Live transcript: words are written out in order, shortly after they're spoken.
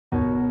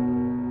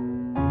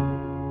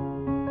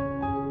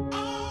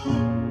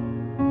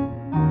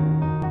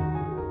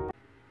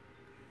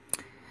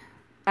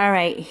All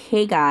right,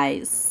 hey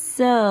guys.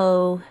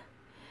 So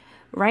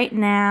right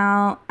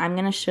now I'm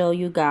gonna show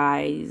you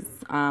guys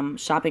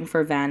shopping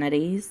for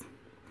vanities.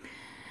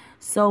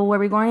 So where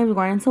we're going? We're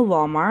going into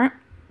Walmart,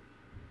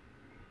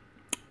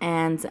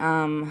 and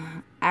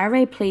I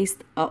already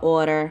placed an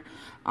order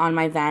on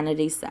my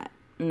vanity set.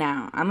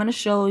 Now I'm gonna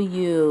show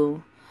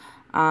you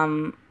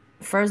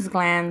first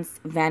glance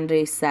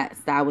vanity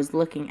sets that I was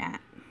looking at.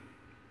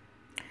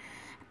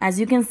 As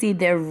you can see,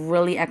 they're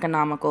really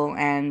economical,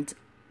 and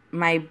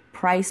my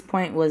price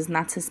point was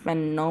not to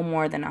spend no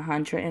more than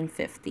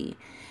 150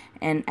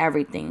 and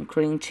everything,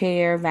 including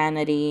chair,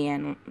 vanity,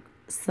 and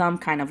some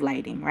kind of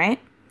lighting,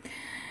 right?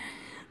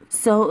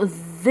 So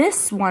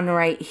this one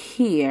right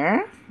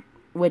here,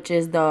 which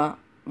is the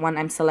one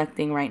I'm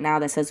selecting right now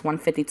that says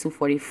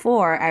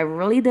 152.44, I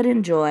really did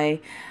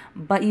enjoy.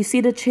 But you see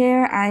the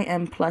chair, I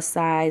am plus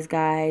size,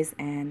 guys,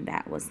 and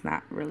that was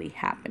not really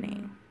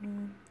happening.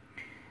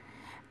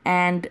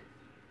 And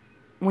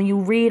when you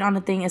read on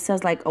the thing, it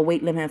says like a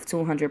weight limit of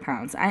 200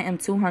 pounds. I am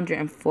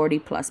 240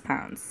 plus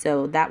pounds,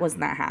 so that was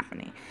not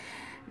happening.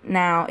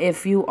 Now,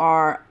 if you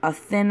are a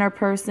thinner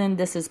person,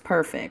 this is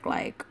perfect.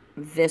 Like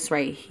this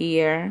right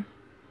here,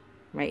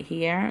 the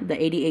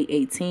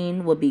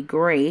 8818 would be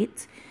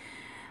great.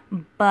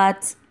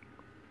 But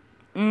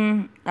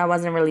I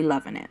wasn't really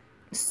loving it.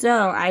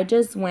 So I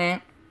just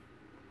went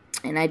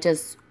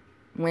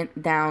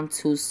down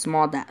to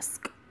small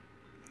desk.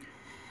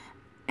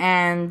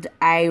 And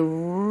I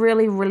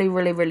really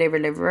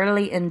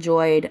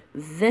enjoyed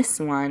this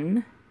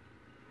one.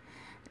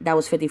 That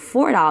was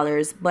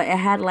 $54, but it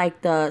had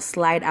like the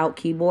slide out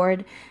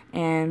keyboard,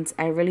 and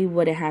I really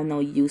wouldn't have no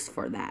use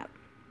for that.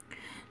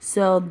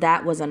 So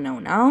that was a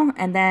no-no.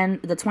 And then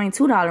the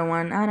 $22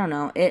 one, I don't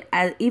know.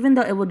 Even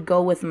though it would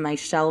go with my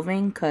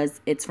shelving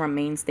because it's from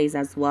Mainstays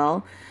as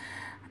well,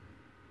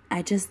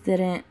 I just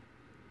didn't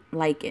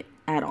like it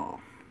at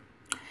all.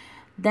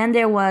 Then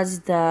there was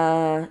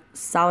the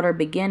Solder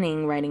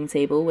Beginning writing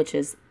table, which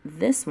is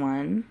this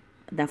one,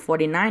 the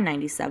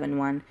 $49.97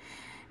 one,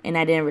 and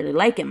I didn't really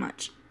like it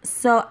much.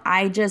 So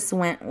I just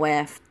went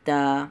with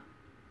the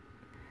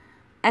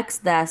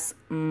X-Desk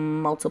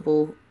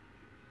multiple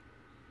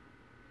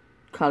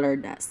color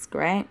desk,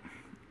 right?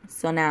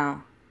 So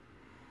now,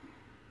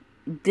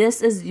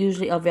 this is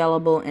usually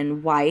available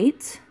in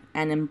white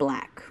and in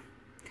black.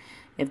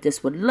 If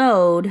this would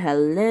load,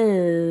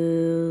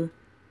 hello.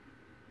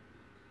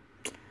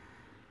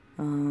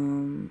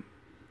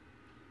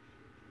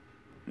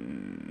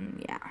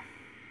 Yeah.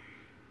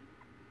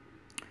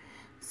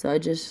 So I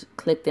just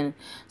clicked in.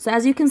 So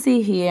as you can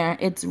see here,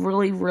 it's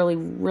really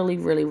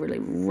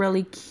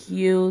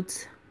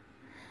cute.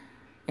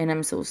 And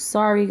I'm so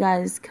sorry,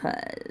 guys,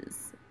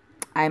 because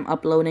I'm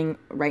uploading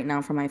right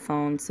now from my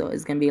phone, so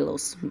it's gonna be a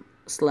little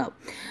slow.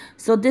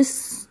 So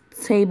this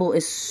table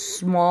is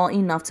small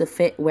enough to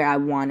fit where I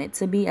want it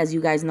to be. As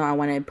you guys know, I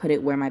want to put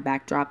it where my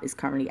backdrop is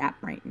currently at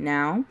right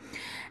now.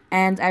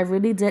 And I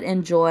really did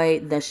enjoy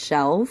the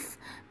shelf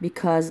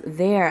because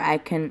there I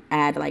can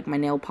add like my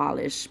nail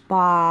polish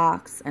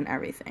box and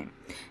everything.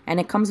 And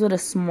it comes with a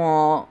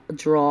small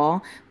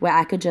drawer where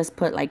I could just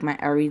put like my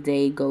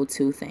everyday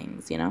go-to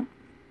things, you know?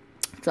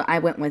 So I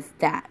went with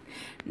that.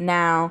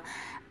 Now,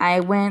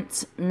 I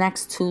went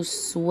next to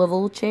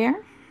swivel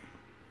chair.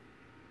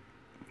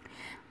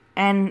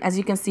 And as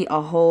you can see,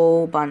 a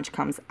whole bunch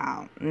comes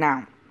out.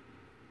 Now,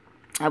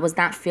 I was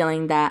not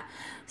feeling that.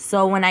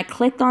 So when I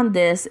clicked on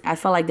this, I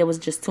felt like there was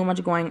just too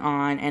much going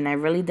on, and I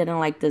really didn't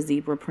like the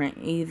zebra print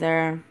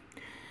either.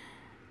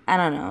 I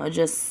don't know, it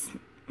just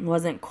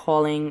wasn't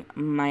calling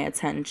my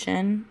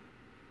attention.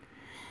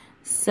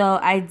 So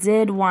I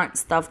did want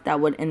stuff that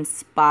would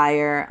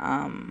inspire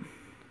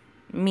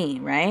me,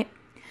 right?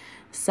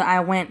 So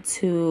I went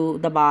to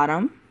the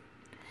bottom,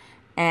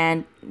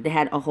 and they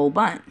had a whole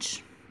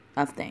bunch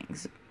of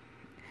things.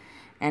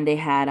 And they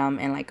had them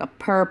in like a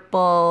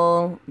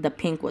purple. The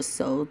pink was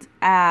sold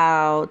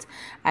out.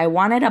 I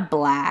wanted a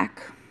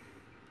black.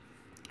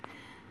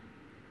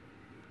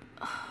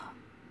 A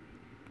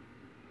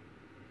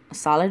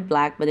solid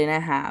black, but they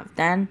didn't have.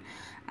 Then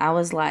I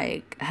was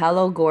like,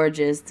 hello,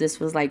 gorgeous.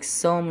 This was like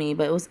so me,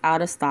 but it was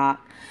out of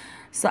stock.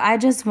 So I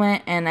just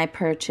went and I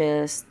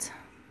purchased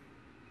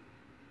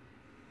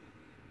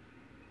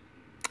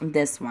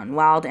this one,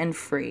 Wild and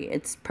Free.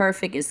 It's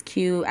perfect. It's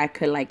cute. I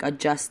could like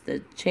adjust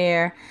the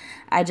chair.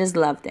 I just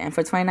loved it. And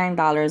for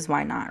 $29,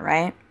 why not,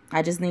 right?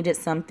 I just needed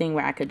something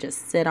where I could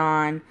just sit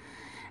on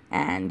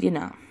and, you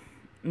know,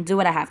 do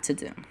what I have to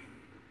do.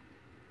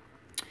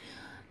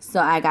 So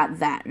I got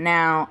that.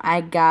 Now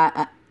I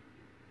got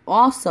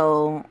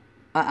also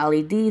a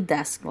LED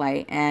desk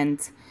light,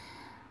 and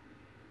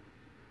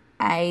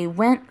I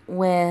went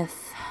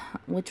with,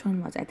 which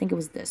one was it? I think it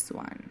was this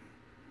one.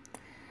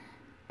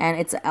 And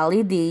it's a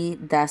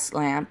LED desk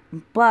lamp,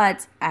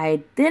 but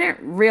I didn't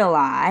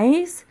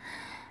realize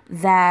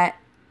that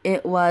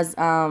it was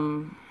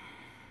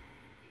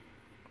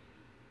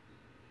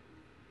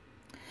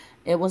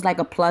like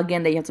a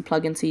plug-in that you have to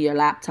plug into your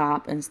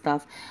laptop and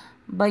stuff.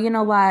 But you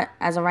know what?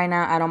 As of right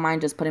now, I don't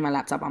mind just putting my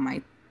laptop on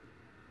my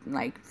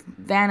like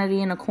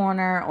vanity in a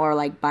corner or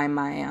like by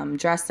my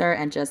dresser,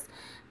 and just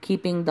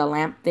keeping the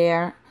lamp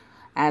there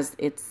as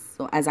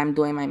I'm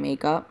doing my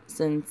makeup,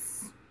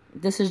 since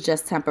this is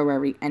just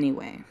temporary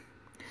anyway.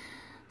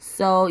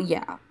 So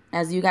yeah,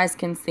 as you guys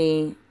can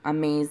see,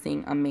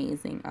 amazing,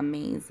 amazing,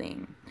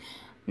 amazing.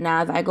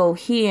 Now if I go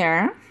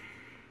here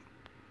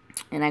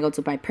and I go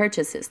to my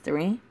purchase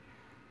history,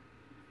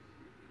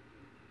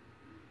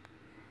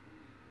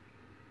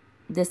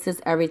 this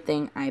is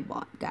everything I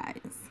bought,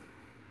 guys.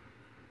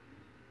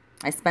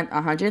 I spent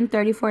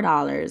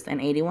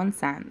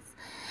 $134.81.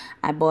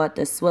 I bought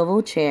the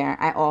swivel chair.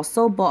 I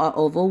also bought an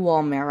oval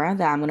wall mirror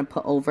that I'm going to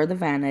put over the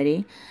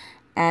vanity.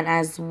 And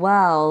as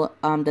well,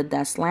 the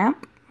desk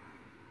lamp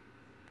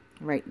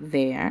right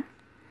there.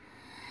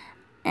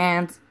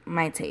 And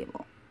my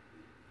table.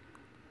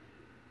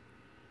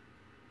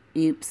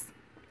 Oops.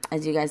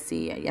 As you guys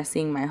see, you're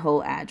seeing my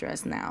whole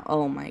address now.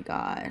 Oh my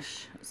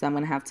gosh. So I'm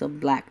going to have to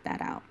black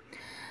that out.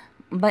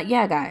 But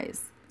yeah,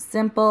 guys.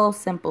 Simple,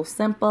 simple,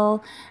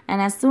 simple.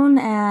 And as soon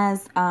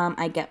as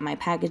I get my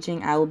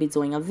packaging, I will be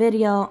doing a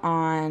video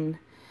on,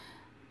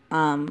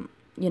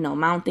 you know,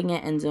 mounting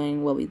it and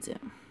doing what we do.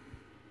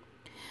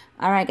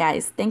 All right,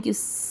 guys. Thank you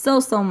so,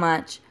 so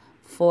much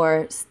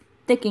for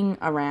sticking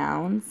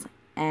around.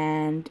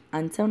 And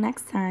until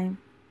next time.